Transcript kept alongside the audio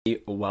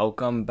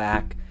Welcome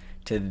back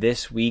to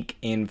This Week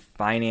in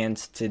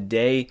Finance.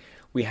 Today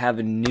we have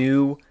a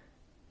new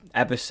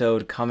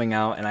episode coming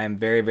out and I'm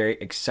very, very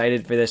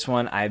excited for this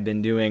one. I've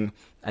been doing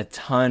a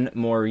ton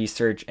more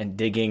research and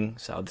digging,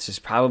 so this is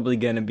probably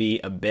going to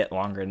be a bit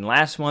longer than the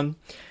last one.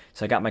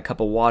 So I got my cup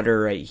of water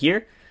right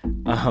here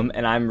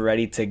and I'm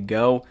ready to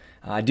go.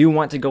 I do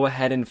want to go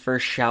ahead and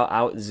first shout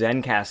out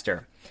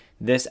Zencastr.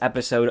 This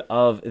episode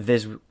of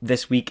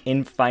This Week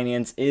in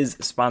Finance is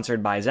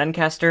sponsored by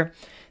Zencastr.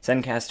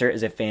 Zencastr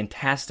is a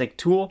fantastic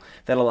tool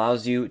that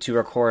allows you to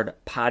record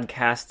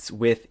podcasts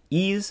with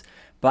ease,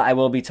 but I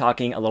will be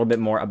talking a little bit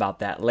more about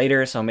that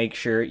later, so make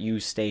sure you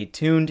stay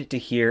tuned to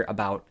hear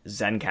about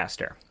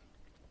Zencastr.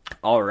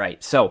 All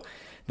right, so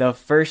the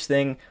first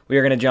thing we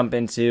are going to jump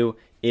into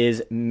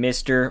is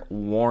Mr.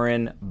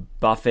 Warren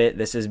Buffett.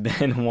 This has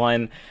been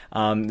one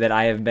that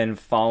I have been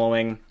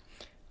following.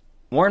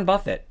 Warren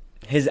Buffett,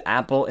 his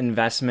Apple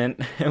investment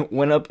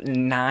went up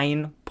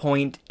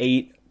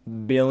 $9.8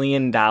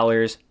 billion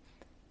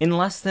in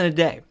less than a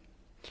day.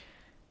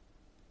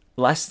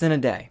 Less than a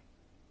day.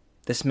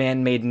 This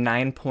man made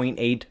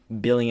 $9.8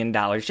 billion.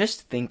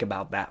 Just think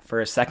about that for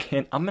a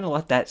second. I'm going to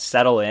let that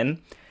settle in.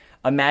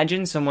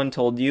 Imagine someone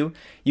told you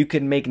you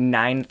could make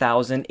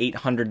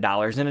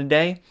 $9,800 in a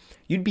day.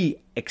 You'd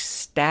be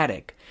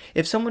ecstatic.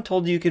 If someone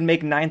told you could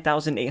make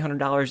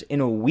 $9,800 in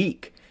a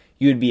week,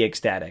 you'd be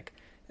ecstatic.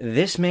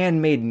 This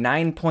man made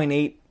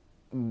 $9.8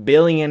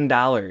 billion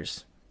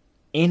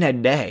in a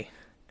day.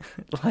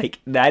 Like,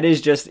 that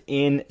is just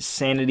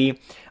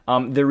insanity.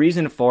 The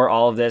reason for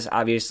all of this,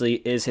 obviously,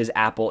 is his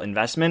Apple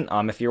investment.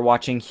 If you're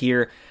watching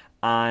here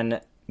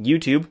on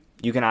YouTube,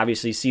 you can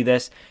obviously see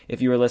this.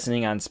 If you are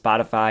listening on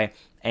Spotify,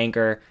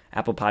 Anchor,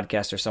 Apple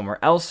Podcasts, or somewhere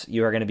else,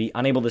 you are going to be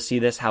unable to see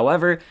this.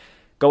 However,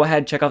 go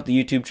ahead, check out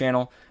the YouTube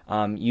channel,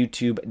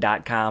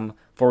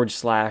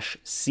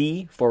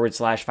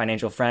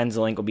 youtube.com/C/financial friends.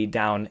 The link will be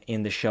down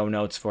in the show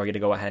notes for you to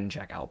go ahead and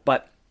check out.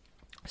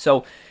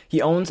 So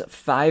he owns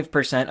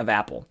 5% of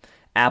Apple.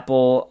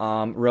 Apple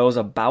rose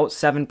about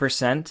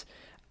 7%.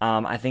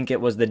 I think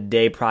it was the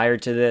day prior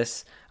to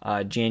this,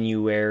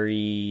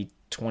 January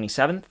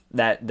 27th,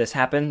 that this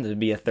happened. It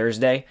would be a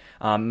Thursday.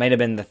 Might have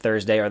been the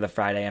Thursday or the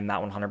Friday. I'm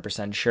not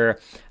 100% sure.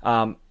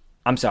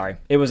 I'm sorry.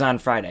 It was on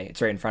Friday.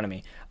 It's right in front of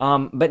me.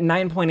 But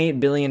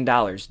 $9.8 billion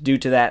due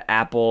to that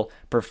Apple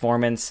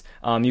performance.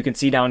 You can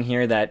see down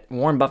here that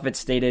Warren Buffett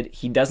stated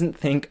he doesn't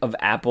think of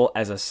Apple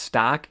as a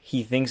stock.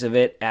 He thinks of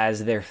it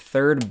as their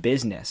third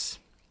business.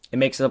 It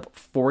makes up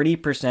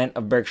 40%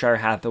 of Berkshire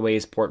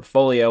Hathaway's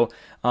portfolio,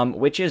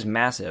 which is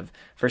massive.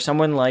 For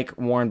someone like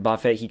Warren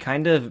Buffett, he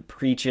kind of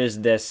preaches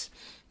this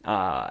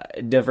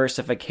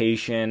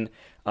diversification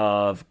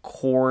of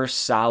core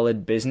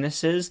solid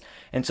businesses.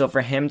 And so for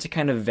him to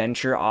kind of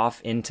venture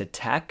off into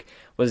tech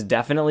was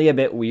definitely a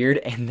bit weird.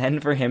 And then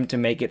for him to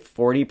make it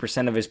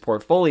 40% of his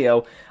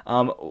portfolio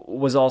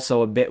was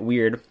also a bit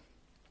weird.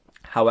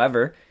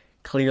 However,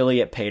 clearly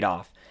it paid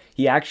off.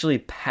 He actually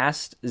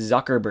passed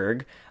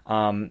Zuckerberg,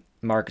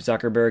 Mark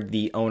Zuckerberg,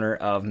 the owner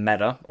of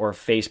Meta, or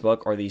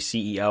Facebook, or the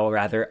CEO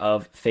rather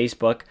of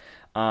Facebook.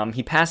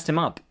 He passed him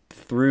up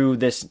through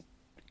this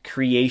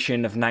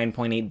creation of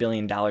 $9.8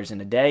 billion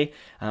in a day.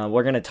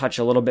 We're going to touch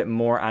a little bit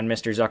more on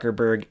Mr.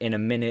 Zuckerberg in a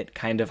minute,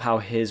 kind of how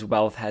his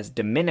wealth has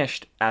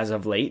diminished as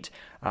of late,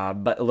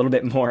 but a little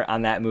bit more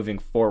on that moving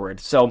forward.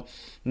 So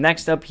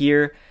next up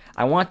here,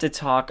 I want to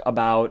talk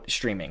about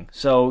streaming.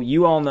 So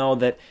you all know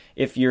that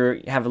if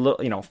you have a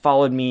little,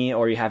 followed me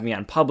or you have me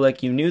on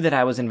public, you knew that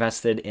I was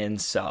invested in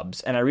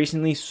Subs, and I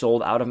recently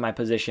sold out of my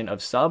position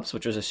of Subs,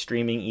 which was a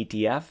streaming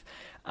ETF.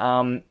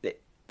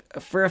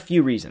 For a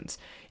few reasons.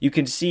 You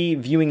can see,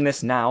 viewing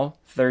this now,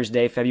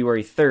 Thursday,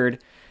 February 3rd,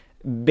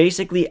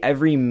 basically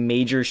every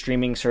major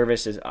streaming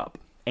service is up.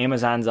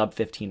 Amazon's up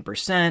 15%,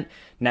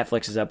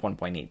 Netflix is up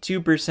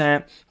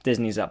 1.82%,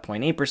 Disney's up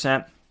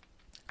 0.8%,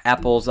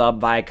 Apple's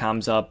up,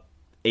 Viacom's up,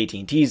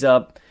 AT&T's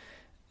up,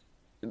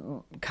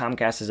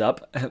 Comcast is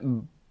up,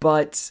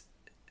 but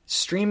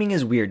streaming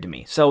is weird to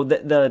me. So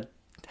the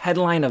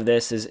headline of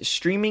this is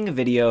streaming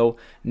video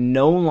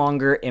no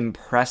longer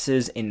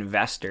impresses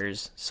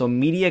investors, so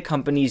media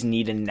companies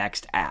need a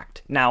next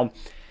act. Now,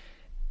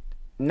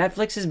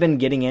 Netflix has been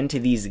getting into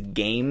these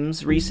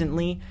games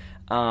recently.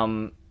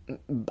 I'm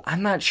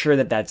not sure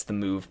that that's the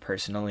move,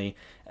 personally.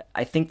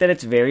 I think that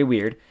it's very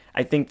weird.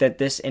 I think that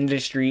this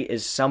industry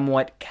is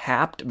somewhat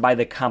capped by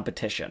the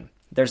competition.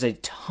 There's a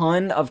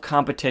ton of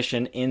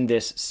competition in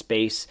this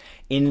space,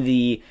 in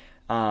the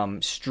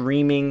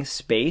streaming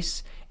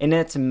space, and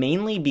it's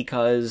mainly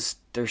because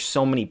there's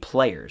so many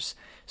players.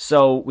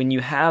 So when you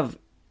have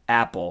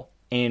Apple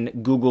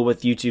and Google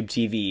with YouTube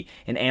TV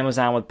and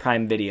Amazon with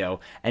Prime Video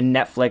and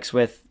Netflix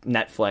with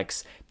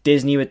Netflix,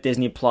 Disney with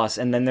Disney Plus,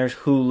 and then there's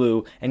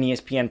Hulu and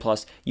ESPN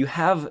Plus, you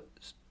have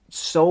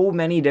so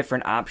many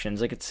different options.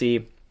 Like, let's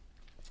see,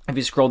 if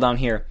you scroll down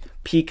here,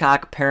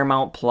 Peacock,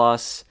 Paramount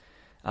Plus,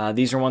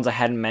 these are ones I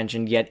hadn't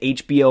mentioned yet,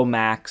 HBO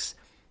Max.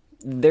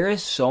 There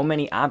is so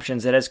many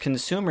options that as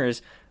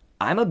consumers,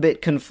 I'm a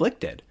bit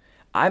conflicted.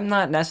 I'm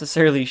not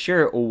necessarily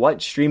sure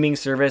what streaming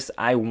service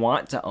I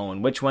want to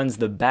own, which one's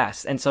the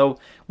best. And so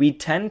we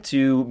tend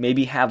to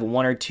maybe have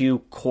one or two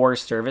core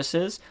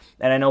services.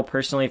 And I know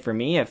personally for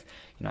me, if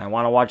I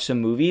want to watch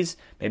some movies,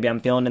 maybe I'm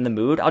feeling in the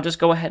mood, I'll just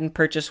go ahead and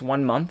purchase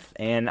 1 month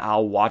and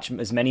I'll watch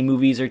as many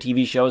movies or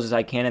TV shows as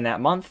I can in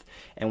that month.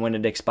 And when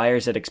it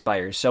expires, it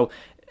expires. So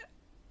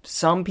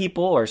some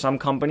people or some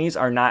companies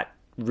are not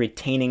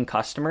retaining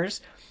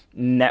customers.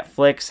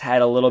 Netflix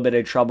had a little bit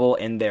of trouble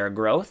in their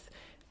growth,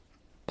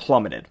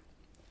 plummeted.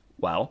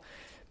 Well,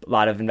 a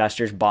lot of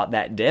investors bought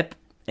that dip,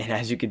 and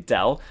as you could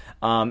tell,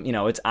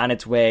 it's on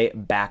its way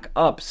back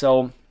up.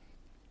 So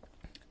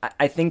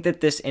I think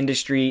that this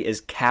industry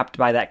is capped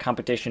by that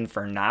competition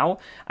for now.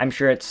 I'm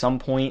sure at some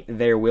point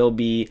there will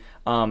be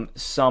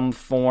some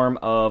form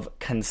of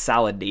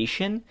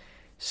consolidation.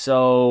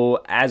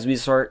 So as we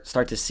start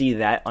to see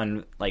that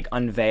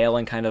unveil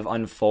and kind of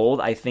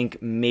unfold, I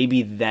think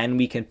maybe then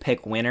we can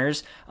pick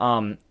winners.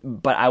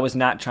 But I was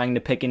not trying to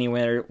pick any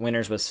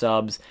winners with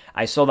subs.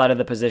 I sold out of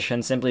the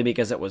position simply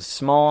because it was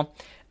small.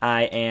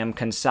 I am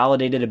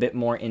consolidated a bit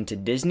more into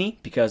Disney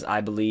because I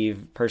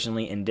believe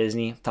personally in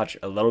Disney. Touch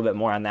a little bit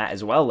more on that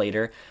as well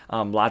later.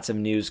 Lots of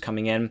news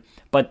coming in.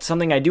 But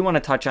something I do want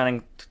to touch on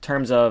in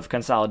terms of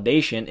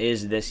consolidation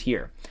is this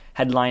here.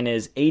 Headline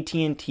is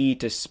AT&T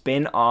to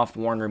spin off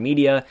Warner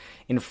Media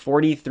in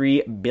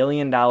 $43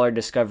 billion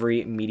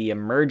Discovery Media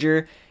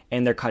merger,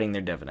 and they're cutting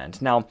their dividend.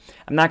 Now,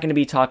 I'm not going to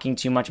be talking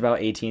too much about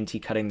AT&T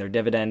cutting their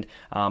dividend,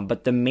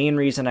 but the main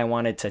reason I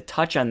wanted to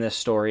touch on this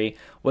story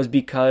was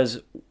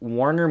because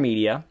Warner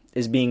Media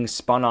is being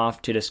spun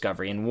off to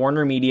Discovery, and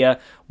Warner Media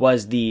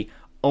was the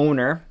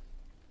owner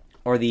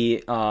or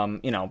the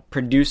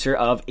producer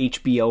of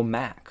HBO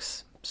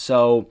Max.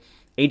 So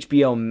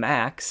HBO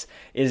Max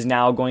is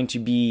now going to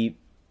be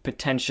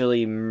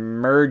potentially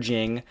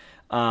merging,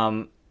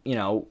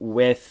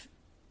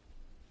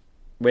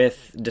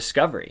 with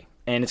Discovery,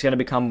 and it's going to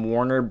become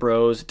Warner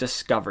Bros.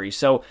 Discovery.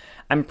 So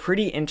I'm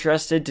pretty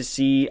interested to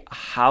see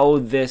how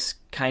this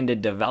kind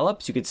of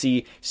develops. You could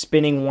see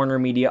spinning Warner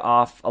Media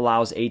off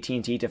allows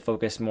AT&T to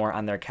focus more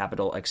on their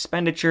capital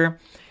expenditure,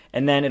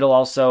 and then it'll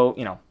also,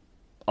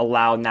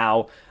 allow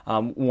now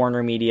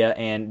Warner Media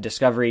and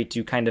Discovery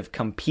to kind of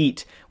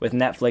compete with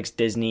Netflix,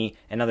 Disney,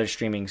 and other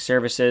streaming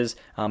services.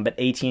 But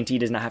AT&T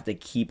does not have to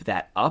keep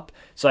that up.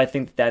 So I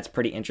think that's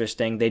pretty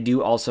interesting. They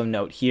do also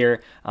note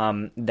here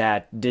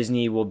that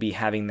Disney will be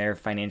having their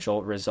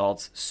financial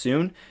results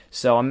soon.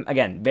 So I'm,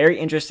 again, very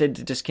interested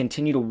to just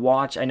continue to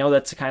watch. I know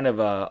that's kind of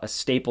a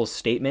staple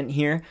statement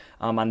here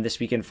on This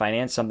Week in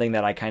Finance. Something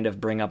that I kind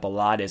of bring up a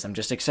lot is I'm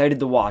just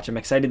excited to watch. I'm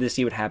excited to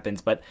see what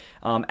happens. But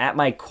at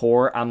my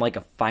core, I'm like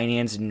a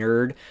finance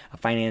nerd, a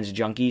finance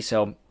junkie.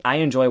 So I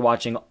enjoy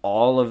watching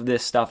all of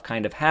this stuff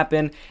kind of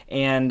happen.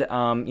 And,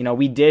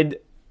 we did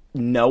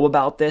know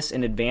about this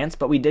in advance,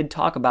 but we did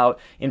talk about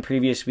in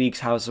previous weeks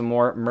how some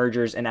more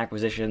mergers and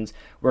acquisitions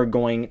were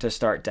going to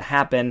start to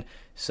happen.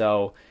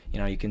 So,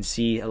 you can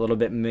see a little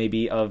bit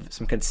maybe of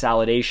some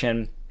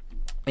consolidation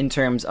in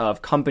terms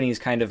of companies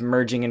kind of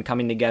merging and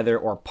coming together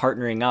or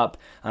partnering up,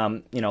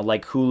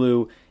 like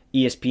Hulu,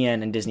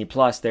 ESPN, and Disney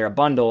Plus. They're a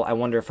bundle. I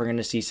wonder if we're going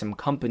to see some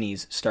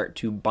companies start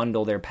to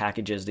bundle their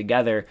packages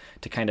together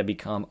to kind of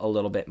become a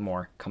little bit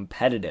more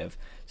competitive.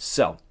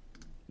 So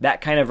that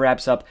kind of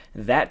wraps up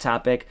that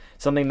topic.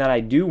 Something that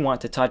I do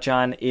want to touch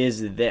on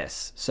is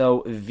this.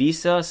 So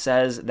Visa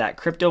says that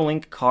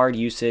CryptoLink card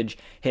usage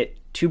hit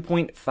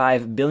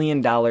 $2.5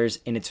 billion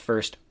in its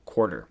first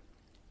quarter.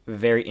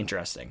 Very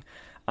interesting.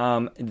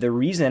 The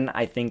reason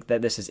I think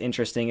that this is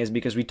interesting is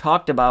because we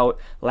talked about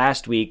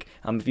last week.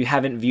 If you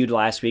haven't viewed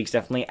last week's,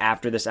 definitely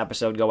after this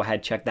episode, go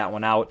ahead, check that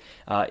one out.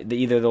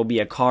 Either there'll be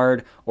a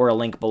card or a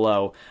link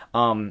below.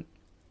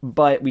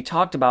 But we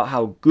talked about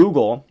how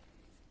Google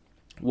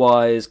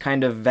was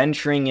kind of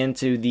venturing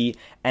into the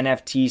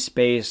NFT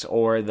space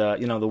or the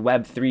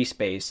Web3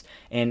 space,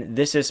 and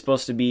this is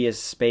supposed to be a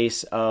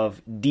space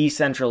of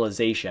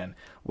decentralization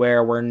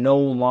where we're no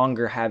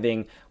longer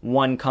having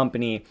one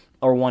company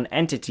or one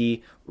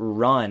entity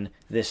run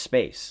this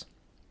space.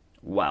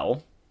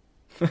 Well,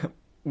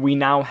 we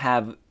now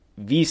have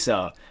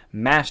Visa,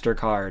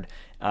 MasterCard,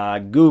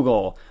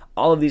 Google,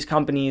 all of these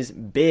companies,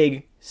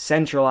 big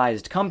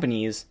centralized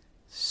companies,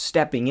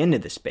 stepping into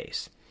the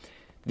space.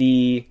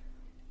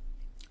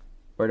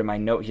 Where did my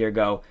note here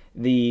go?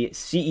 The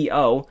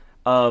CEO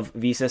of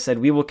Visa said,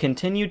 "We will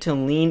continue to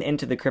lean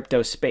into the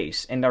crypto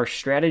space, and our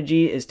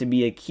strategy is to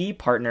be a key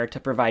partner to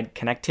provide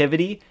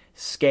connectivity,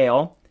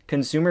 scale,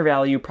 consumer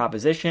value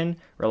proposition,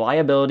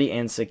 reliability,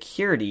 and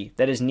security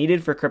that is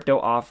needed for crypto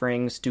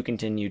offerings to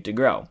continue to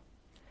grow."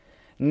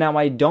 Now,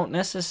 I don't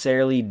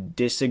necessarily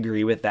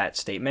disagree with that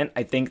statement.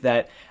 I think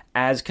that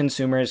as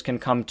consumers can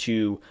come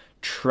to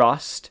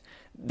trust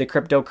the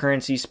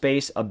cryptocurrency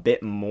space a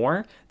bit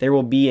more, there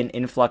will be an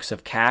influx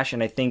of cash.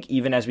 And I think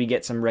even as we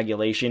get some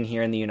regulation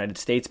here in the United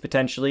States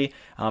potentially,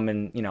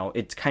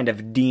 it's kind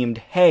of deemed,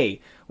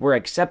 hey, we're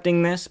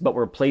accepting this, but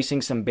we're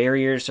placing some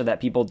barriers so that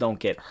people don't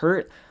get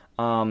hurt.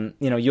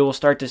 You'll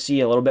start to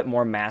see a little bit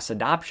more mass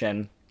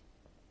adoption.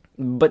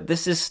 But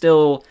this is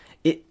still,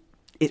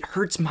 it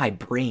hurts my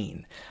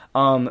brain.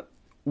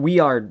 We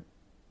are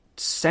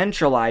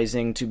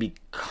centralizing to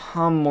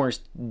become more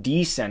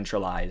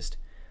decentralized,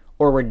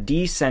 or we're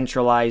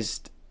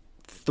decentralized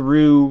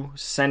through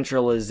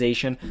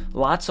centralization.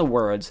 Lots of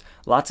words,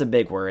 lots of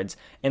big words,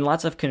 and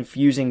lots of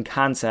confusing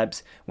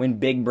concepts when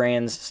big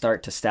brands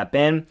start to step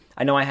in.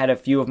 I know I had a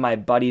few of my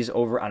buddies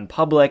over on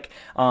Public,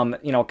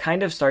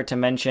 kind of start to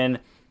mention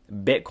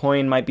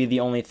Bitcoin might be the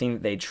only thing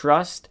that they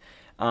trust.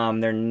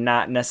 They're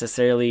not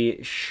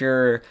necessarily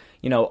sure,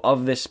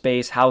 of this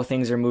space, how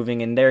things are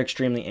moving, and they're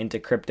extremely into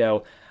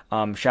crypto.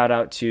 Shout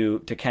out to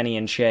Kenny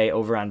and Shay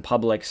over on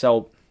Public.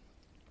 So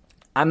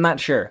I'm not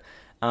sure.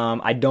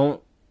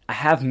 I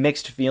have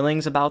mixed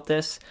feelings about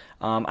this.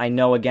 I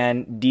know,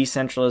 again,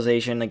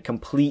 decentralization, like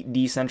complete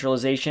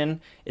decentralization,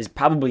 is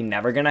probably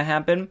never going to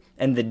happen.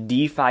 And the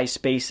DeFi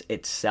space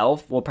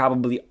itself will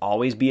probably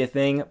always be a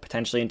thing,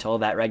 potentially until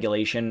that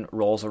regulation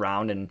rolls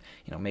around and,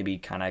 maybe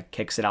kind of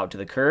kicks it out to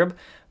the curb.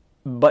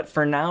 But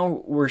for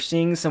now, we're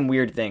seeing some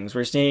weird things.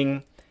 We're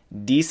seeing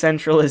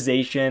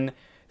decentralization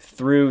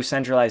through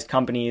centralized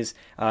companies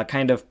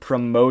kind of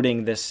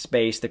promoting this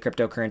space, the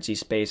cryptocurrency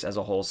space as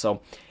a whole.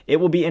 So it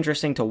will be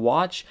interesting to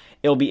watch.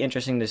 It'll be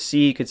interesting to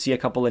see. You could see a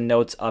couple of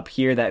notes up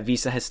here that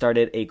Visa has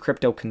started a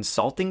crypto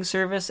consulting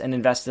service and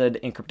invested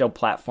in crypto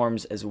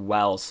platforms as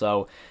well.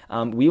 So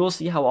we will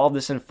see how all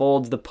this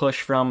unfolds. The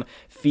push from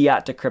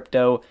fiat to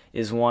crypto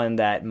is one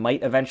that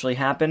might eventually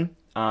happen.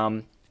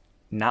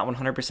 Not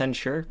 100%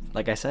 sure.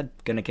 Like I said,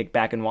 going to kick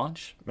back and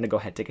watch. I'm going to go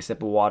ahead and take a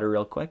sip of water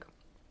real quick.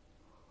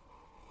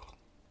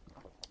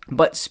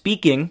 But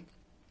speaking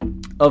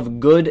of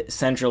good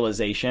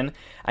centralization,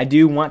 I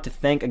do want to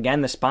thank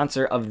again the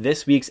sponsor of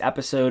this week's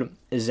episode,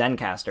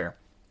 Zencastr.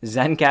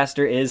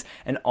 Zencastr is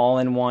an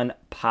all-in-one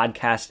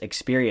podcast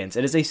experience.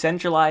 It is a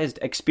centralized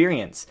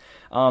experience,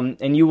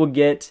 and you will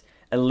get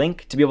a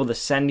link to be able to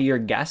send to your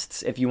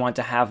guests if you want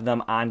to have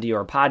them onto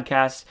your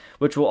podcast,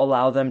 which will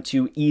allow them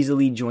to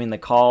easily join the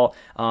call,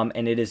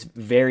 and it is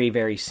very,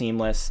 very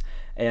seamless.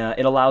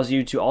 It allows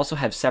you to also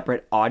have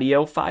separate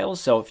audio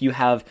files. So if you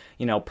have,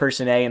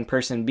 person A and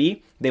person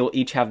B, they will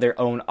each have their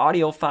own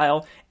audio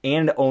file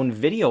and own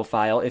video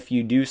file. If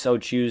you do so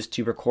choose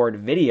to record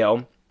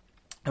video,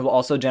 it will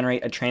also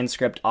generate a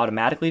transcript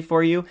automatically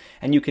for you,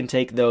 and you can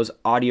take those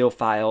audio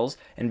files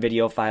and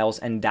video files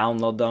and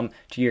download them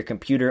to your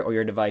computer or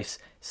your device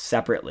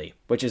separately,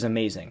 which is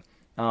amazing.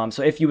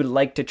 So if you would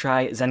like to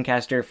try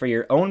Zencastr for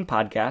your own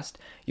podcast,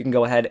 you can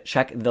go ahead,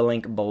 check the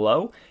link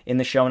below in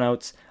the show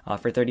notes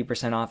for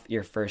 30% off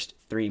your first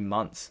 3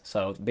 months.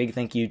 So big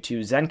thank you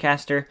to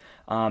Zencastr,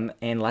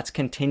 and let's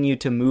continue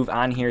to move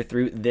on here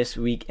through this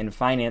week in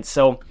finance.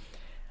 So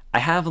I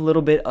have a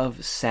little bit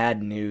of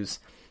sad news.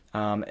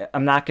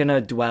 I'm not going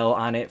to dwell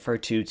on it for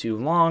too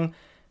long,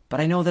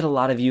 but I know that a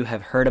lot of you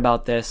have heard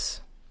about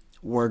this.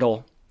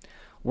 Wordle.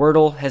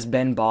 Wordle has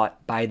been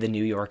bought by the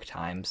New York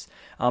Times.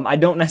 I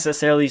don't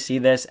necessarily see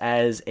this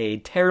as a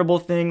terrible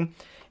thing.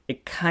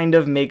 It kind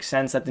of makes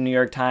sense that the New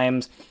York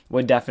Times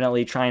would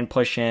definitely try and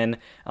push in.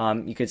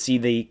 You could see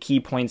the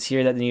key points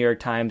here that the New York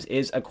Times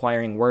is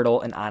acquiring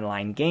Wordle, an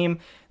online game,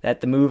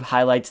 that the move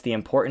highlights the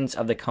importance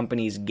of the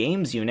company's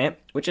games unit,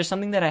 which is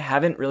something that I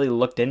haven't really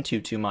looked into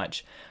too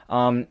much.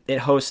 It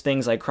hosts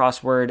things like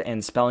crossword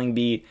and spelling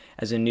bee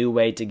as a new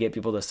way to get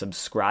people to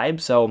subscribe.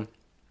 So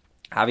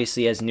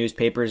obviously, as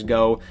newspapers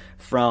go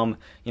from,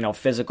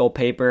 physical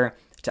paper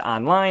to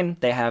online,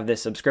 they have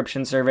this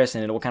subscription service,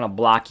 and it will kind of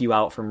block you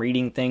out from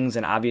reading things.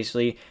 And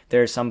obviously,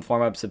 there's some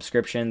form of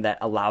subscription that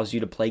allows you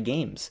to play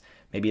games.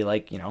 Maybe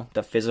like,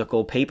 the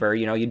physical paper,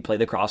 you'd play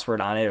the crossword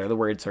on it or the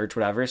word search,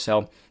 whatever.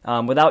 So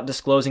without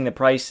disclosing the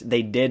price,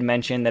 they did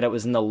mention that it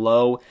was in the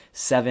low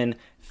 7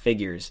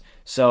 figures.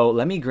 So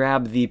let me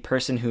grab the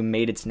person who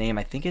made its name.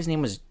 I think his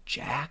name was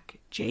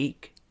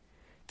Jake.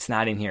 It's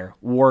not in here.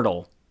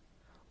 Wardle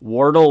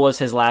was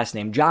his last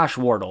name. Josh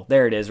Wardle.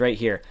 There it is right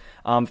here.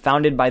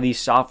 Founded by the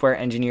software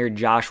engineer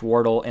Josh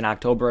Wardle in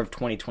October of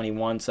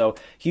 2021. So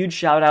huge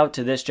shout out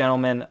to this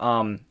gentleman.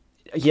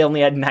 He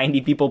only had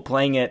 90 people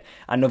playing it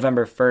on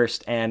November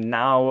 1st, and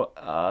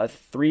now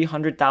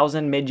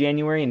 300,000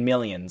 mid-January and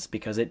millions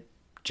because it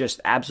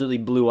just absolutely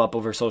blew up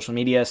over social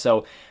media.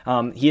 So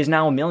he is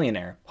now a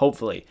millionaire,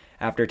 hopefully,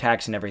 after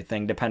tax and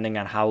everything, depending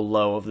on how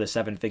low of the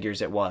 7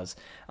 figures it was.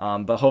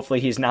 But hopefully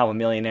he's now a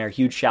millionaire.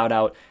 Huge shout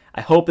out. I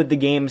hope that the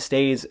game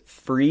stays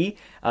free.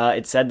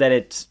 It said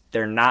that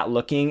they're not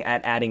looking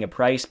at adding a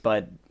price,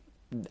 but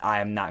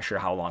I'm not sure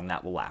how long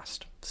that will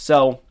last.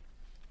 So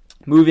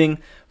moving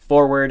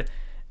forward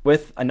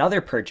with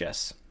another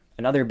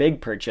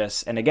big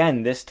purchase. And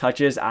again, this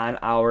touches on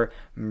our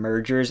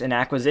mergers and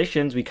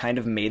acquisitions. We kind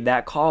of made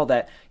that call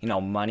that,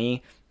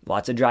 money,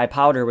 lots of dry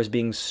powder was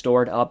being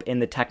stored up in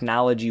the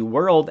technology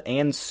world,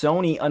 and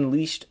Sony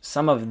unleashed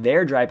some of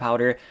their dry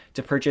powder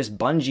to purchase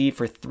Bungie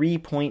for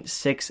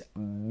 $3.6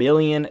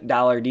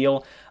 billion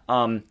deal.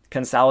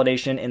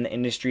 Consolidation in the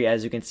industry,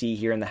 as you can see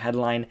here in the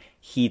headline,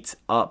 heats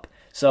up.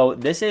 So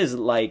this is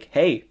like,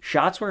 hey,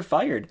 shots were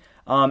fired,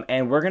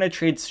 and we're going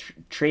to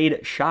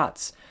trade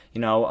shots.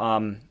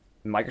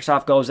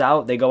 Microsoft goes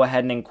out, they go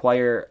ahead and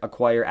acquire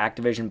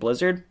Activision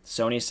Blizzard.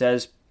 Sony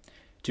says,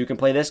 "Two can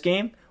play this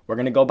game. We're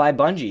going to go buy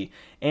Bungie."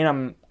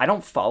 And I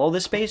don't follow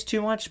this space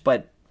too much,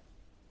 but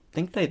I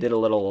think they did a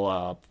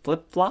little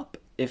flip-flop,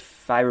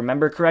 if I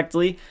remember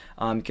correctly.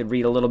 You could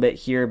read a little bit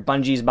here.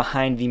 Bungie's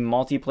behind the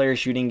multiplayer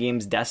shooting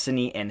games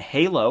Destiny and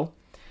Halo.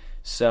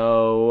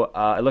 So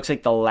it looks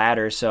like the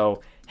latter.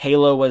 So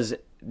Halo was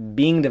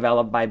being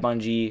developed by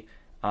Bungie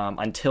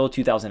until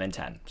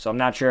 2010. So I'm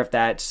not sure if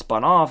that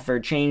spun off or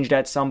changed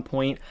at some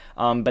point,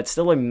 but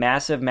still a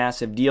massive,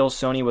 massive deal.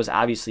 Sony was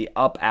obviously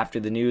up after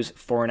the news,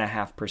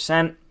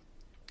 4.5%.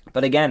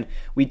 But again,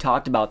 we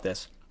talked about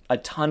this. A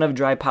ton of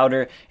dry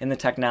powder in the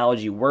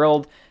technology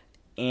world,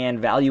 and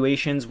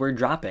valuations were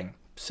dropping.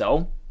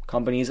 So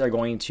companies are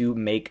going to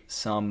make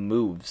some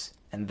moves.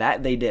 And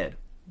that they did.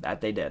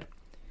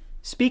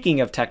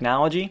 Speaking of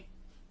technology,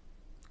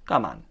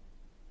 come on.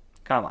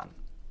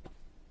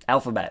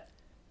 Alphabet,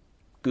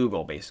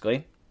 Google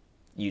basically,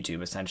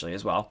 YouTube essentially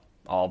as well,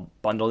 all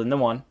bundled into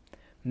one.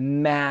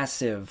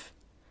 Massive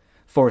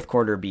fourth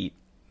quarter beat.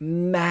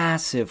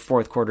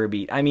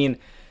 I mean,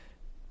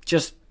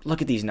 just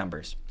look at these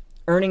numbers.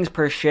 Earnings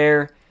per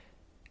share,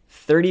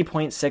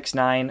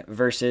 30.69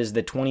 versus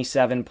the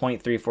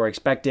 27.34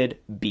 expected,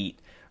 beat.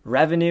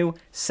 Revenue,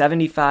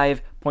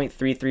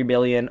 75.33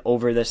 billion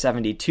over the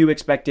 72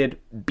 expected,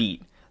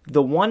 beat.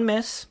 The one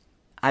miss,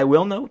 I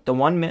will note,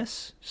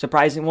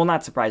 surprising, well,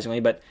 not surprisingly,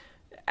 but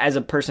as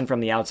a person from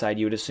the outside,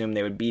 you would assume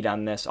they would beat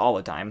on this all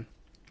the time.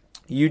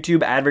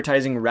 YouTube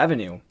advertising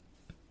revenue,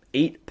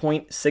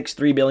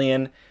 8.63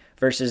 billion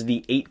versus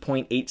the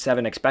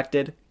 8.87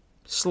 expected.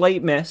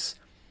 Slight miss.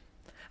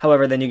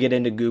 However, then you get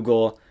into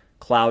Google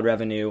cloud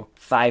revenue,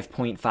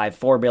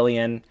 5.54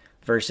 billion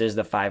versus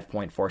the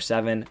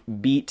 5.47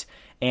 beat,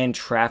 and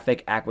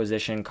traffic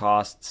acquisition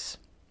costs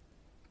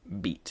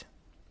beat.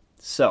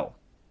 So,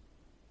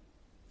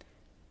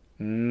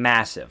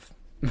 massive.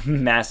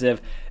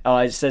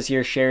 It says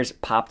here shares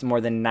popped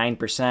more than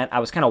 9%. I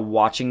was kind of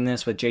watching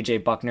this with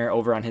JJ Buckner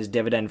over on his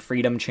Dividend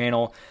Freedom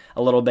channel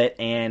a little bit,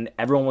 and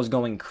everyone was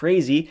going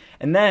crazy.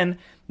 And then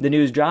the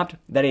news dropped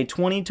that a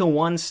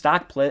 20-to-1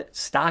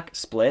 stock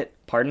split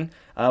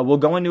will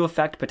go into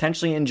effect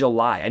potentially in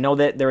July. I know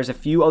that there was a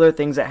few other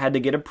things that had to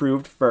get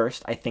approved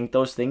first. I think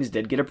those things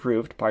did get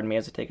approved. Pardon me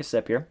as I take a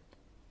sip here.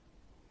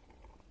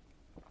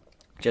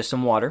 Just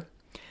some water.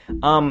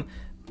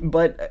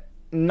 But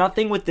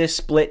nothing with this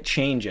split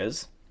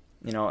changes.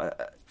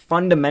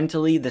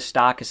 Fundamentally, the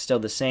stock is still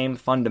the same.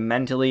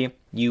 Fundamentally,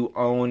 you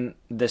own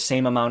the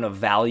same amount of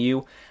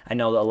value. I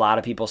know that a lot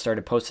of people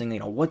started posting,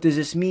 what does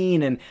this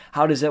mean and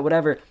how does it,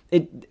 whatever.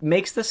 It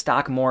makes the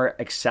stock more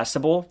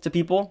accessible to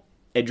people.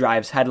 It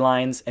drives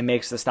headlines. It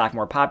makes the stock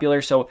more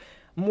popular. So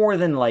more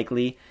than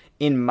likely,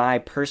 in my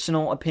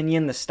personal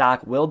opinion, the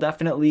stock will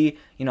definitely,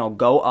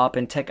 go up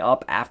and tick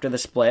up after the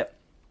split.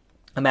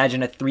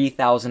 Imagine a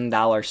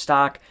 $3,000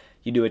 stock.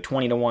 You do a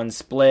 20-to-1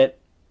 split.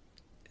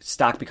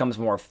 Stock becomes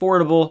more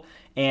affordable,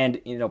 and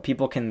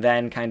people can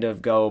then kind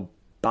of go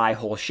buy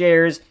whole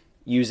shares,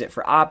 use it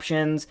for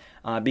options.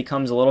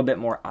 Becomes a little bit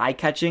more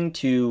eye-catching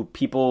to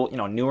people,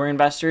 newer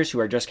investors who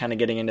are just kind of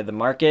getting into the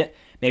market.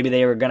 Maybe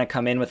they were going to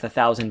come in with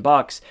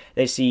 $1,000.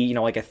 They see,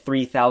 like a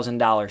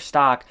 $3,000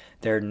 stock.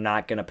 They're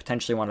not going to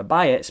potentially want to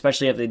buy it,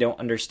 especially if they don't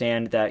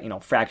understand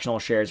that, fractional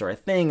shares are a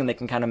thing and they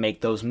can kind of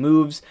make those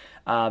moves.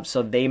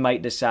 So they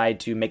might decide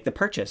to make the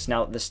purchase.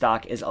 Now, the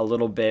stock is a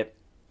little bit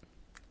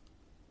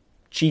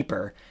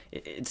cheaper.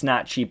 It's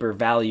not cheaper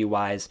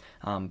value-wise,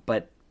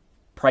 but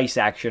price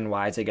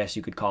action-wise, I guess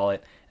you could call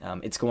it.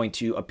 It's going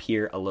to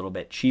appear a little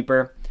bit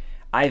cheaper.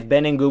 I've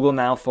been in Google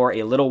now for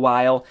a little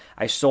while.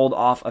 I sold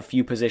off a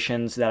few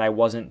positions that I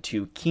wasn't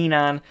too keen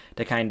on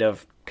to kind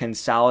of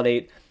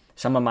consolidate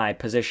some of my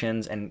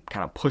positions and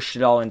kind of pushed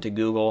it all into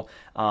Google.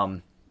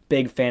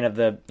 Big fan of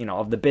the,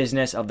 of the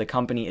business, of the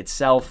company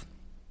itself.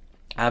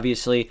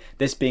 Obviously,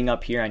 this being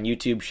up here on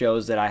YouTube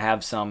shows that I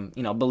have some,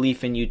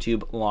 belief in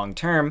YouTube long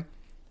term.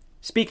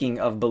 Speaking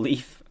of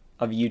belief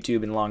of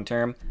YouTube in long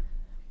term,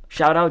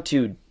 shout out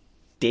to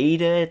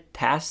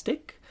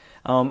Datatastic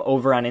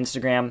over on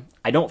Instagram.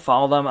 I don't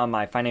follow them on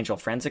my Financial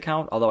Friends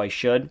account, although I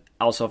should.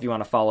 Also, if you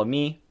want to follow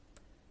me,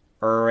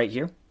 right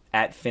here,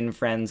 at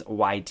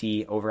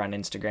FinFriendsYT over on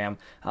Instagram.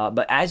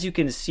 But as you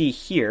can see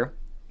here,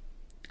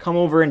 come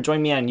over and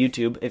join me on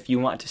YouTube if you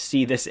want to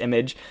see this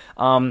image.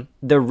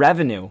 The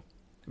revenue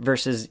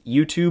versus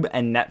YouTube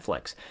and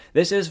Netflix.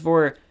 This is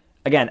for,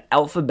 again,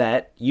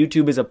 Alphabet.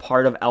 YouTube is a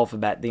part of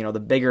Alphabet, the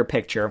bigger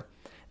picture.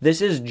 This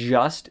is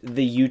just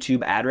the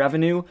YouTube ad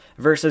revenue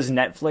versus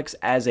Netflix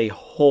as a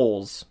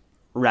whole's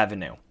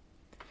revenue.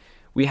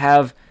 We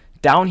have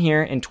down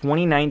here in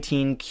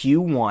 2019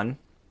 Q1,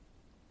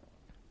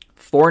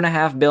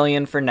 $4.5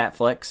 billion for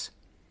Netflix,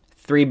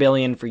 $3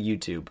 billion for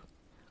YouTube.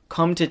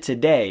 Come to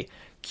today,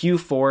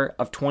 Q4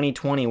 of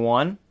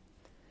 2021,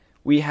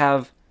 we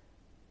have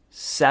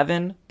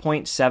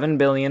 $7.7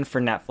 billion for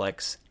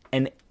Netflix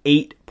and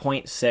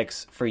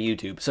 8.6 for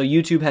YouTube. So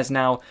YouTube has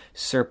now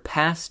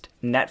surpassed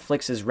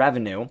Netflix's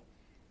revenue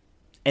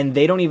And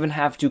they don't even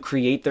have to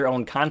create their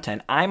own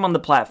content. I'm on the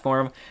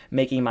platform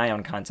making my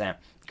own content.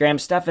 Graham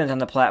Stephan's on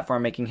the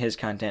platform making his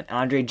content.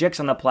 Andre Jick's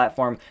on the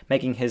platform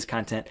making his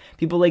content.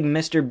 People like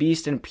Mr.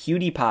 Beast and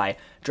PewDiePie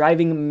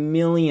driving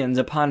millions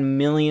upon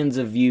millions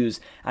of views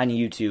on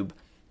YouTube.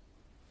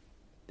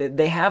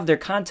 They have their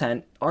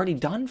content already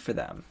done for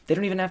them. They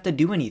don't even have to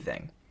do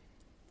anything.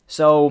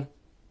 So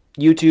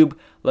YouTube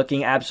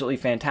looking absolutely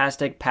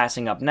fantastic,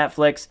 passing up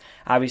Netflix.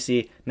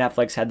 Obviously,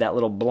 Netflix had that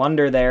little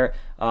blunder there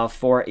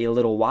for a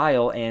little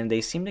while, and they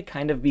seem to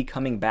kind of be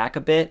coming back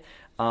a bit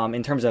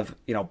in terms of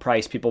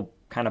price. People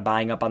kind of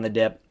buying up on the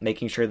dip,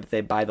 making sure that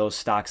they buy those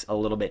stocks a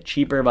little bit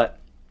cheaper, but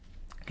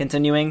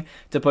continuing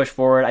to push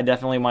forward. I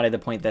definitely wanted to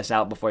point this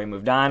out before we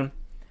moved on.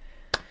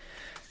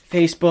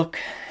 Facebook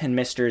and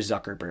Mr.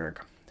 Zuckerberg.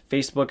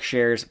 Facebook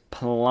shares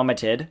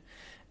plummeted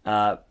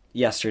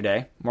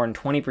yesterday, more than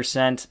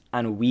 20%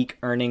 on weak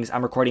earnings.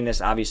 I'm recording this,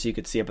 obviously you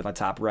could see up in the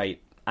top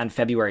right, on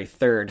February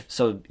 3rd.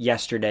 So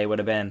yesterday would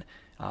have been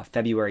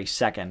February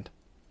 2nd.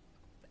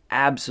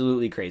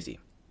 Absolutely crazy.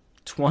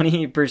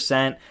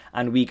 20%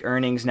 on weak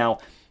earnings. Now,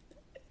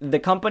 the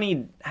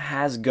company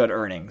has good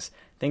earnings.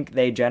 I think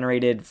they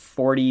generated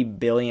 $40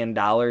 billion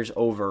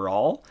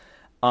overall.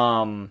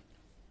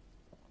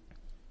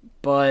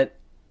 But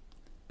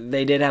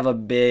they did have a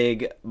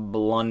big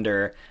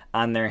blunder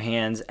on their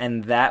hands,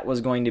 and that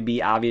was going to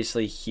be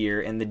obviously here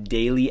in the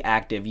daily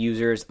active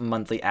users,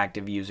 monthly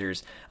active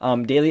users.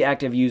 Daily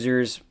active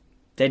users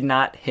did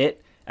not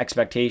hit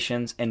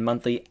expectations, and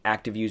monthly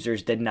active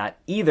users did not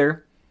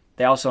either.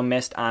 They also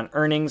missed on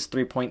earnings,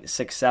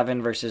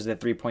 3.67 versus the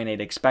 3.8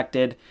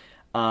 expected.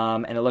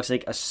 And it looks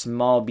like a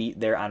small beat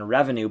there on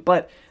revenue.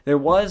 But there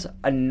was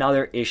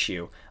another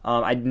issue.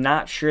 I'm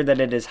not sure that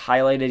it is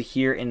highlighted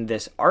here in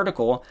this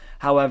article.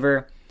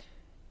 However,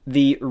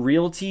 the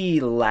Realty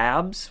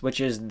Labs, which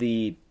is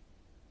the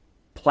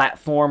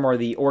platform or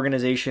the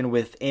organization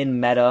within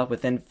Meta,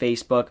 within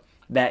Facebook,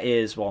 that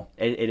is,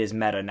 it is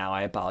Meta now,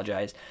 I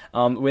apologize.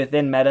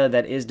 Within Meta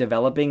that is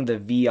developing the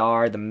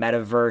VR, the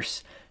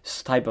metaverse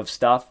type of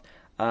stuff,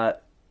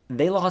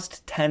 they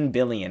lost $10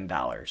 billion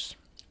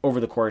over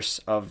the course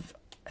of,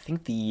 I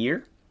think, the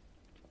year.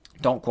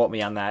 Don't quote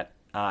me on that.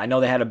 I know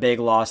they had a big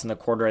loss in the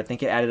quarter. I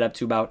think it added up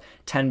to about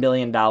 $10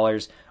 billion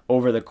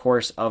over the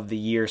course of the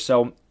year.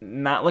 So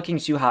not looking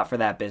too hot for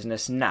that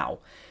business now.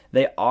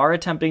 They are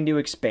attempting to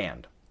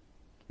expand.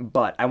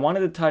 But I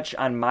wanted to touch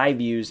on my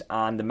views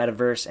on the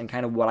metaverse and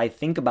kind of what I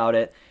think about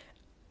it.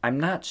 I'm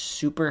not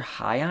super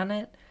high on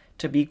it,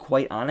 to be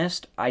quite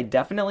honest. I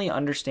definitely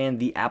understand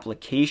the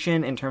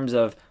application in terms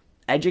of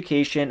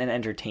education and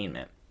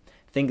entertainment.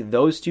 I think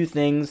those two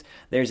things,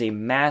 there's a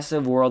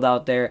massive world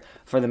out there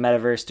for the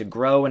metaverse to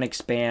grow and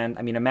expand.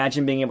 I mean,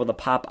 imagine being able to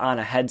pop on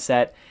a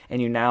headset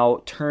and you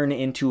now turn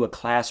into a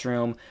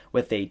classroom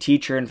with a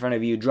teacher in front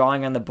of you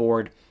drawing on the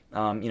board.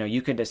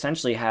 You could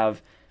essentially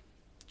have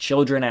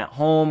children at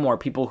home or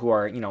people who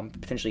are,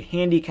 potentially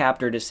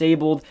handicapped or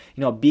disabled,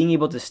 being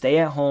able to stay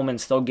at home and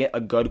still get a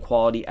good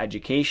quality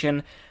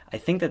education. I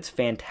think that's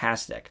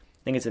fantastic. I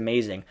think it's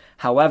amazing.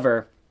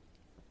 However,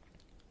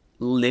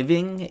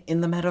 living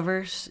in the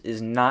metaverse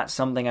is not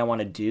something I want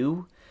to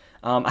do.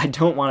 I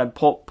don't want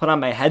to put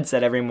on my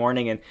headset every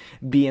morning and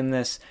be in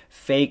this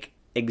fake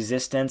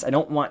existence. I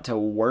don't want to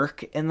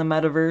work in the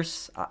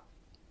metaverse.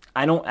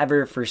 I don't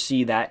ever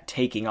foresee that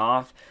taking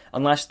off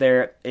unless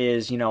there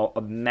is,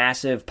 a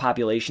massive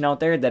population out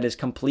there that is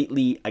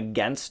completely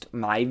against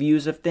my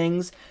views of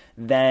things.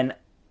 Then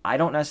I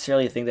don't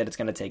necessarily think that it's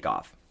going to take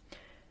off.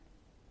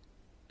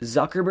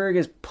 Zuckerberg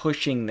is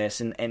pushing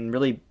this and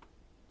really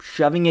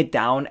shoving it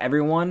down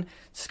everyone's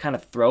kind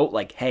of throat,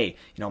 like, hey,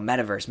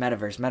 metaverse,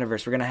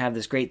 we're going to have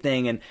this great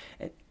thing, and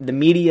the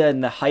media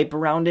and the hype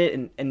around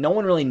it, and no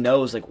one really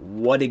knows, like,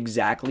 what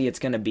exactly it's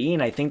going to be,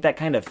 and I think that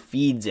kind of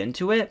feeds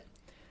into it.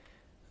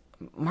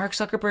 Mark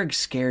Zuckerberg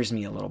scares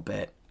me a little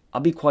bit.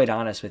 I'll be quite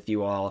honest with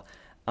you all.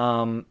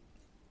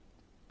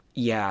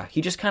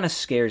 He just kind of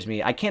scares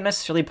me. I can't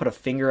necessarily put a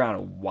finger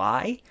on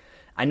why.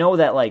 I know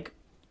that, like,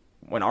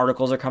 when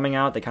articles are coming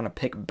out, they kind of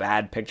pick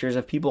bad pictures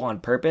of people on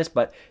purpose,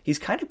 but he's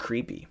kind of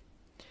creepy.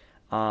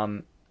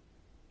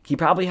 He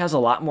probably has a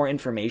lot more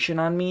information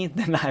on me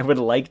than I would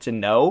like to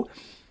know,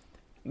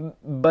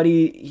 but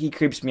he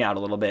creeps me out a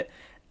little bit.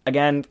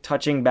 Again,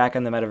 touching back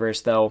on the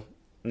metaverse, though,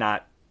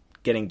 not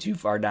getting too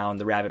far down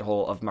the rabbit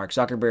hole of Mark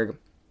Zuckerberg.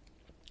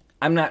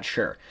 I'm not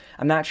sure.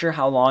 I'm not sure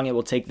how long it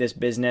will take this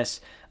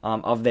business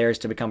of theirs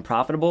to become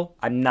profitable.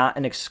 I'm not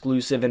an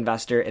exclusive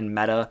investor in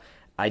Meta.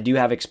 I do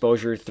have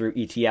exposure through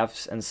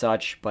ETFs and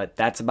such, but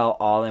that's about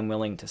all I'm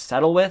willing to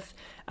settle with.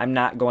 I'm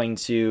not going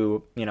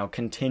to,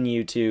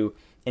 continue to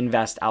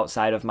invest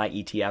outside of my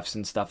ETFs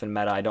and stuff in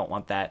Meta. I don't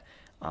want that,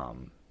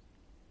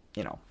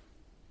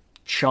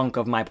 chunk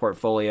of my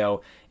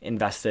portfolio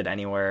invested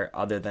anywhere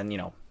other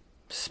than,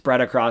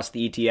 spread across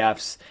the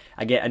ETFs.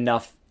 I get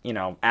enough,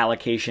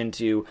 allocation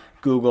to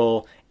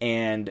Google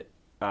and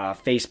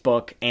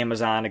Facebook,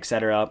 Amazon,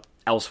 etc.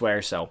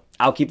 elsewhere. So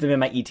I'll keep them in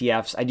my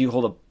ETFs. I do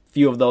hold a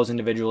few of those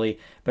individually,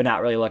 but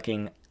not really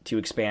looking to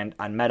expand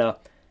on Meta.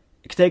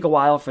 it could take a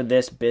while for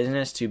this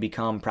business to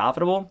become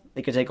profitable.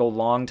 It could take a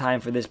long time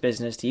for this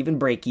business to even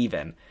break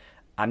even.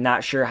 I'm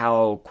not sure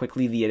how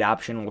quickly the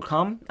adoption will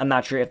come. I'm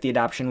not sure if the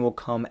adoption will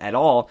come at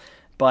all.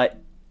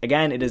 But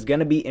again, it is going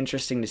to be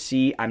interesting to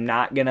see. I'm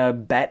not going to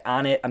bet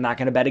on it. I'm not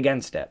going to bet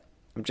against it.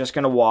 I'm just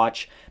going to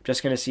watch. I'm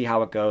just going to see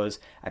how it goes.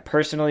 I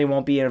personally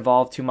won't be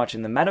involved too much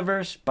in the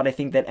metaverse, but I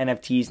think that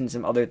NFTs and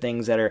some other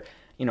things that are,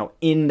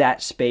 in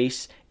that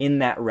space, in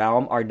that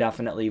realm, are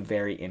definitely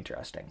very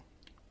interesting.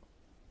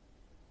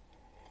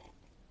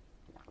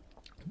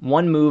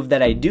 One move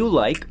that I do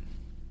like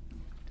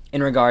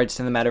in regards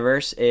to the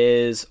metaverse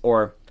is,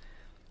 or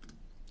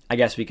I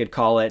guess we could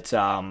call it,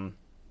 the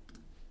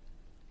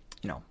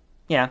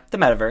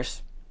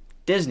metaverse.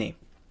 Disney.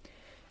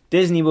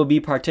 Disney will be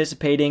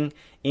participating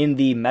in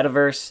the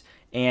metaverse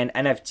and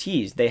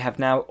NFTs. They have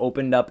now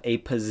opened up a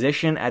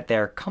position at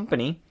their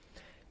company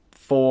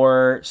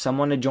for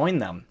someone to join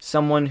them.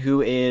 Someone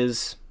who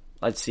is,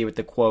 let's see what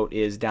the quote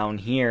is down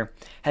here,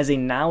 has a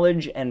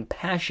knowledge and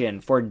passion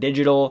for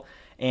digital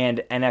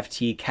and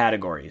NFT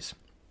categories,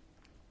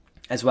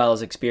 as well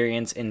as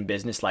experience in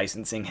business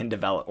licensing and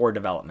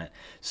development.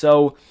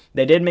 So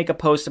they did make a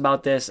post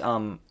about this,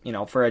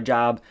 for a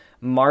job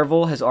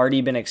Marvel has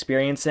already been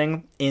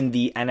experiencing in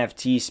the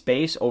NFT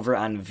space over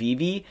on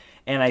Vivi,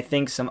 and I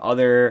think some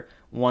other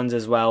ones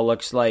as well.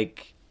 Looks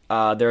like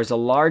there's a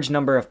large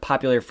number of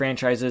popular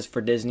franchises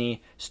for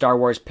Disney, Star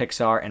Wars,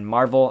 Pixar, and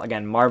Marvel.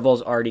 Again,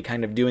 Marvel's already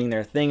kind of doing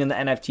their thing in the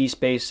NFT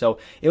space, so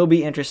it'll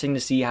be interesting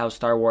to see how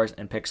Star Wars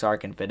and Pixar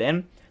can fit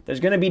in. There's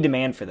going to be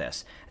demand for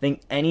this. I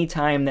think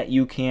anytime that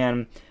you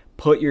can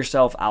put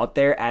yourself out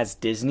there as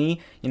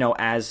Disney,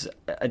 as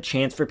a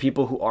chance for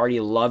people who already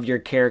love your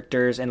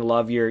characters and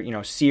love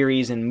your,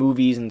 series and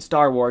movies and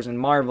Star Wars and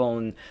Marvel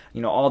and,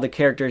 all the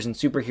characters and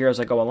superheroes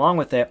that go along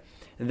with it,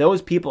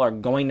 those people are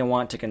going to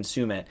want to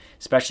consume it,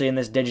 especially in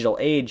this digital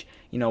age.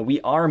 We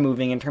are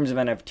moving in terms of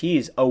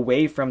NFTs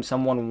away from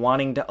someone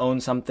wanting to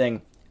own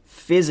something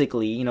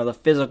physically, the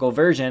physical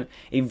version.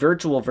 A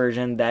virtual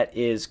version that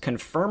is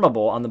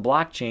confirmable on the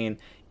blockchain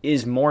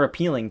is more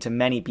appealing to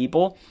many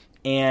people.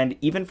 And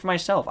even for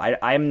myself,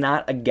 I'm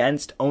not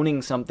against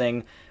owning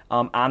something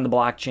on the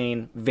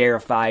blockchain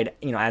verified,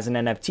 as an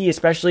NFT,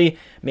 especially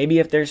maybe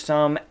if there's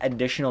some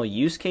additional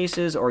use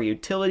cases or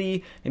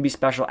utility, maybe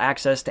special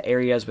access to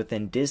areas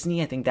within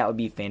Disney. I think that would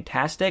be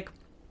fantastic.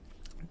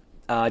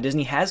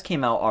 Disney has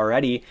came out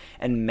already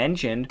and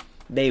mentioned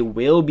they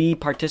will be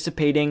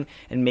participating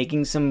and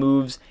making some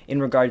moves in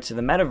regards to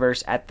the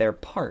metaverse at their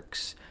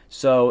parks.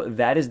 So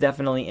that is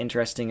definitely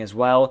interesting as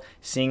well,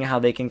 seeing how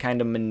they can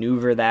kind of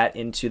maneuver that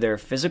into their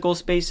physical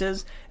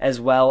spaces, as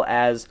well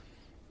as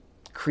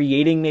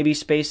creating maybe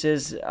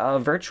spaces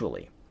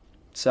virtually.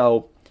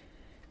 So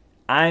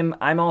I'm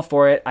all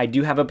for it. I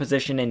do have a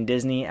position in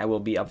Disney. I will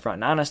be upfront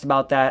and honest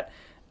about that.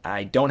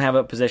 I don't have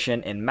a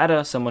position in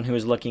Meta, someone who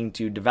is looking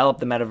to develop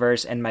the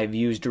metaverse, and my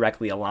views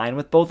directly align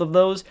with both of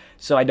those.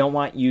 So I don't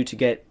want you to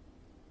get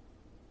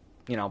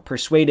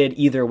persuaded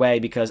either way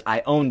because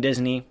I own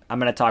Disney. I'm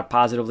going to talk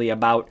positively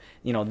about,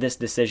 this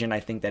decision. I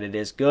think that it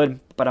is good,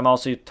 but I'm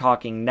also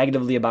talking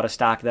negatively about a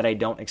stock that I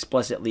don't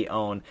explicitly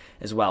own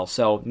as well.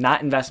 So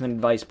not investment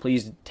advice.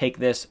 Please take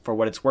this for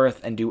what it's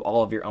worth and do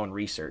all of your own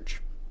research.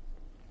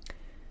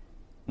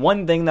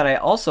 One thing that I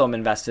also am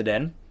invested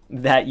in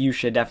that you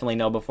should definitely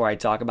know before I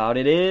talk about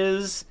it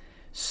is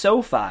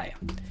SoFi.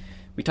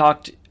 We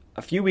talked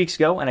a few weeks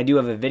ago, and I do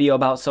have a video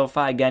about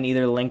SoFi, again,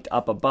 either linked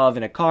up above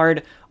in a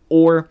card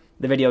or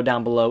the video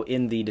down below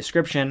in the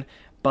description,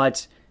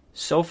 but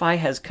SoFi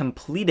has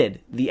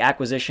completed the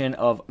acquisition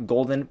of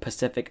Golden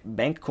Pacific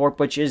Bank Corp,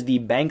 which is the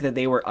bank that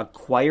they were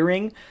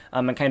acquiring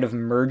and kind of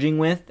merging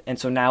with, and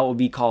so now it will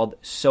be called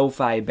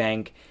SoFi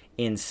Bank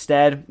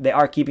instead. They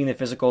are keeping the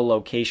physical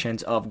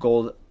locations of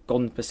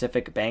Golden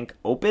Pacific Bank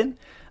open,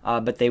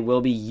 but they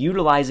will be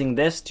utilizing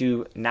this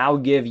to now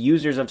give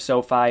users of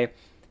SoFi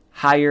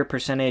higher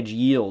percentage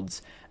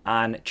yields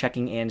on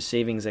checking and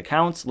savings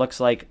accounts. Looks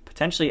like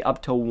potentially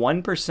up to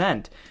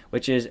 1%,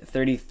 which is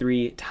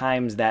 33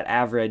 times that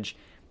average.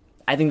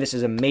 I think this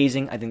is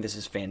amazing. I think this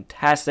is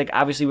fantastic.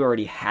 Obviously, we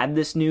already had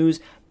this news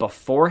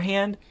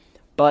beforehand,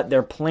 but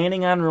they're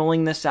planning on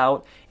rolling this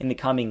out in the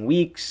coming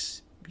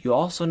weeks. You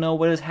also know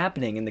what is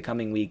happening in the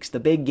coming weeks, the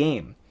big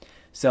game.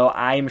 So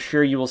I'm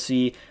sure you will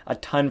see a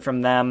ton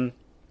from them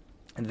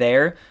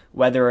there,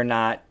 whether or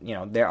not,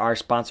 there are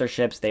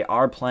sponsorships. They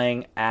are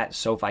playing at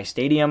SoFi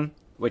Stadium,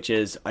 which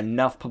is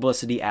enough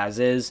publicity as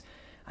is.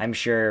 I'm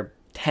sure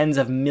tens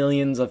of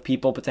millions of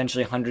people,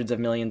 potentially hundreds of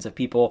millions of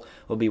people,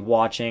 will be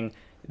watching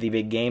the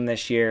big game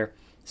this year.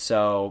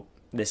 So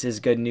this is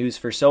good news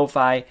for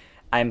SoFi.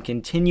 I'm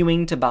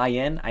continuing to buy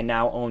in. I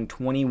now own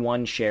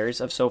 21 shares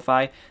of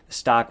SoFi. The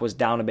stock was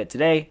down a bit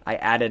today. I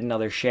added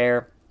another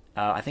share.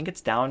 I think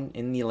it's down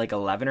in the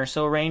 11 or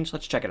so range.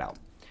 Let's check it out.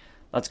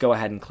 Let's go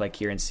ahead and click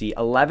here and see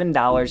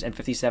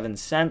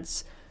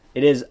 $11.57.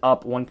 It is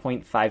up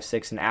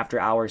 1.56 in after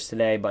hours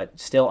today, but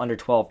still under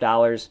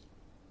 $12.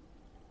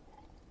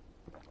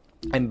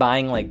 I'm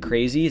buying like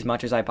crazy as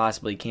much as I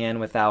possibly can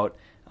without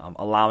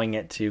allowing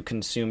it to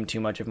consume too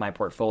much of my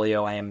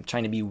portfolio. I am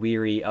trying to be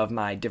weary of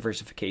my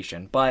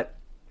diversification, but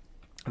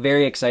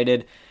very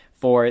excited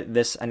for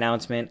this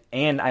announcement.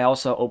 And I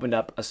also opened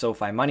up a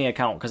SoFi Money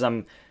account because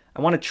I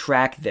want to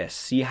track this,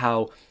 see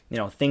how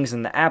things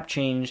in the app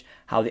change,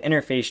 how the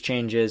interface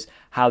changes,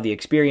 how the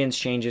experience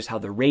changes, how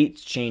the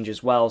rates change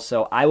as well.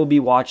 So I will be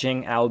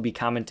watching and I will be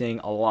commenting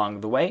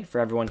along the way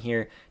for everyone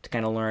here to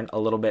kind of learn a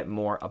little bit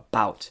more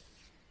about.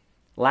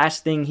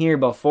 Last thing here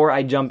before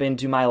I jump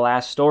into my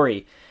last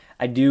story,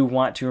 I do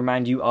want to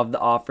remind you of the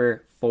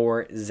offer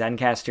for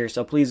Zencastr.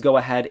 So please go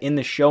ahead in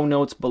the show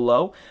notes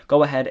below.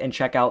 Go ahead and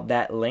check out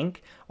that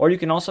link. Or you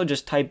can also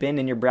just type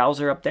in your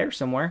browser up there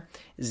somewhere,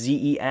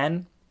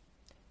 Zencastr.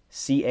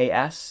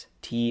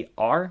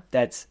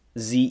 That's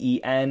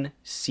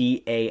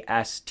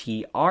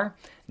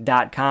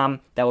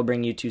Zencastr.com. That will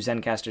bring you to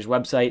Zencastr's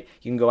website.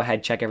 You can go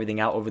ahead, check everything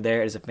out over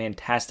there. It is a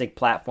fantastic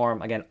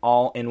platform. Again,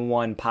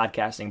 all-in-one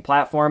podcasting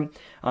platform.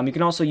 You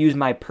can also use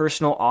my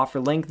personal offer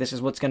link. This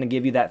is what's going to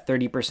give you that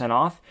 30%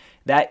 off.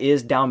 That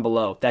is down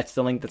below. That's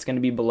the link that's going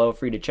to be below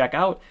for you to check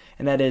out.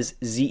 And that is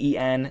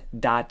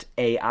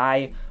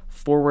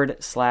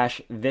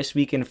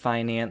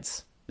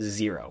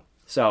zen.ai/thisweekinfinance0.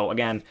 So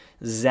again,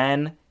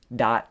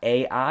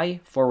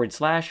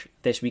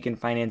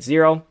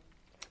 zen.ai/thisweekinfinance0.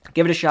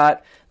 Give it a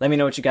shot. Let me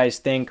know what you guys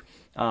think.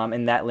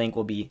 And that link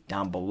will be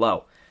down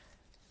below.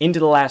 Into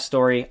the last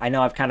story. I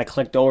know I've kind of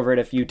clicked over it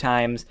a few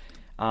times.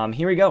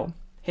 Here we go.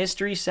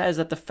 History says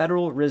that the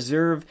Federal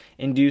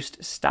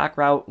Reserve-induced stock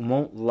rout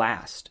won't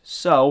last.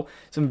 So,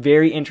 some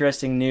very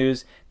interesting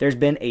news. There's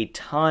been a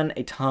ton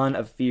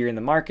of fear in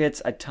the markets,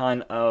 a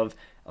ton of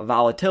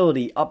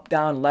volatility, up,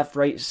 down, left,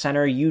 right,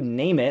 center, you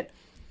name it.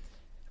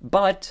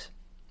 But,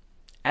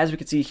 as we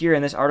can see here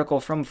in this article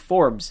from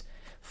Forbes,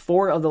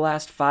 4 of the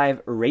last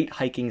 5 rate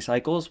hiking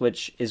cycles,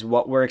 which is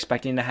what we're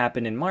expecting to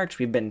happen in March.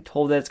 We've been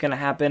told that it's going to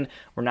happen.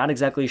 We're not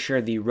exactly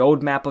sure the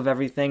roadmap of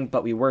everything,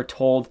 but we were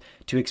told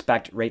to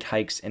expect rate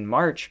hikes in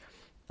March.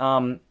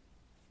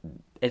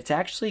 It's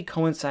actually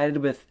coincided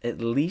with at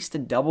least a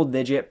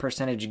double-digit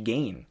percentage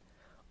gain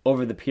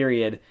over the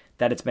period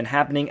that it's been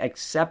happening,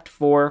 except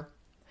for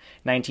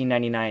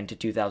 1999 to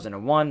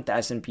 2001. The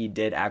S&P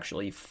did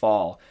actually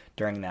fall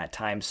during that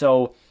time.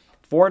 So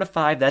 4 to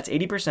 5, that's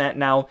 80%.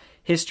 Now,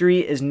 history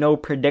is no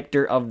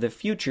predictor of the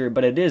future,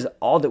 but it is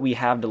all that we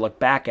have to look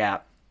back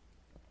at.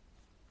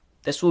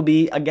 This will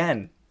be,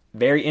 again,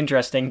 very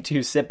interesting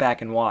to sit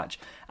back and watch.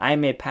 I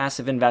am a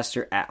passive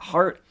investor at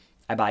heart.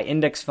 I buy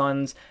index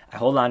funds. I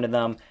hold on to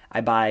them.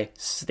 I buy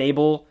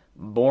stable,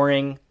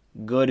 boring,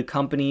 good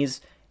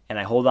companies, and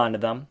I hold on to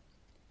them.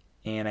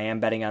 And I am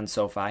betting on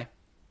SoFi.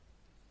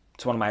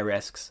 It's one of my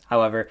risks.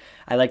 However,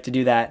 I like to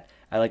do that.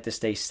 I like to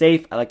stay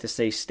safe. I like to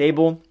stay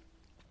stable.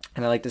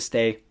 And I like to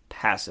stay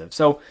passive.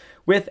 So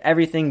with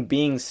everything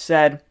being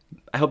said,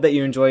 I hope that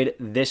you enjoyed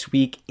this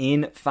week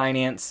in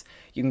finance.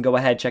 You can go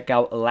ahead and check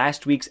out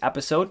last week's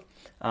episode.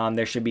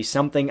 There should be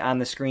something on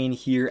the screen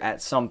here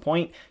at some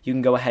point. You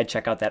can go ahead and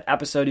check out that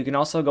episode. You can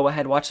also go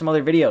ahead and watch some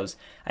other videos.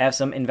 I have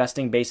some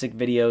investing basic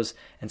videos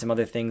and some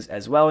other things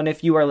as well. And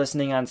if you are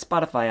listening on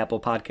Spotify,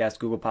 Apple Podcasts,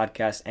 Google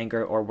Podcasts,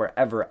 Anchor, or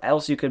wherever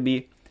else you could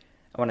be,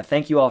 I want to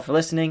thank you all for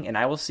listening, and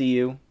I will see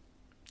you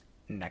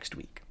next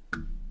week.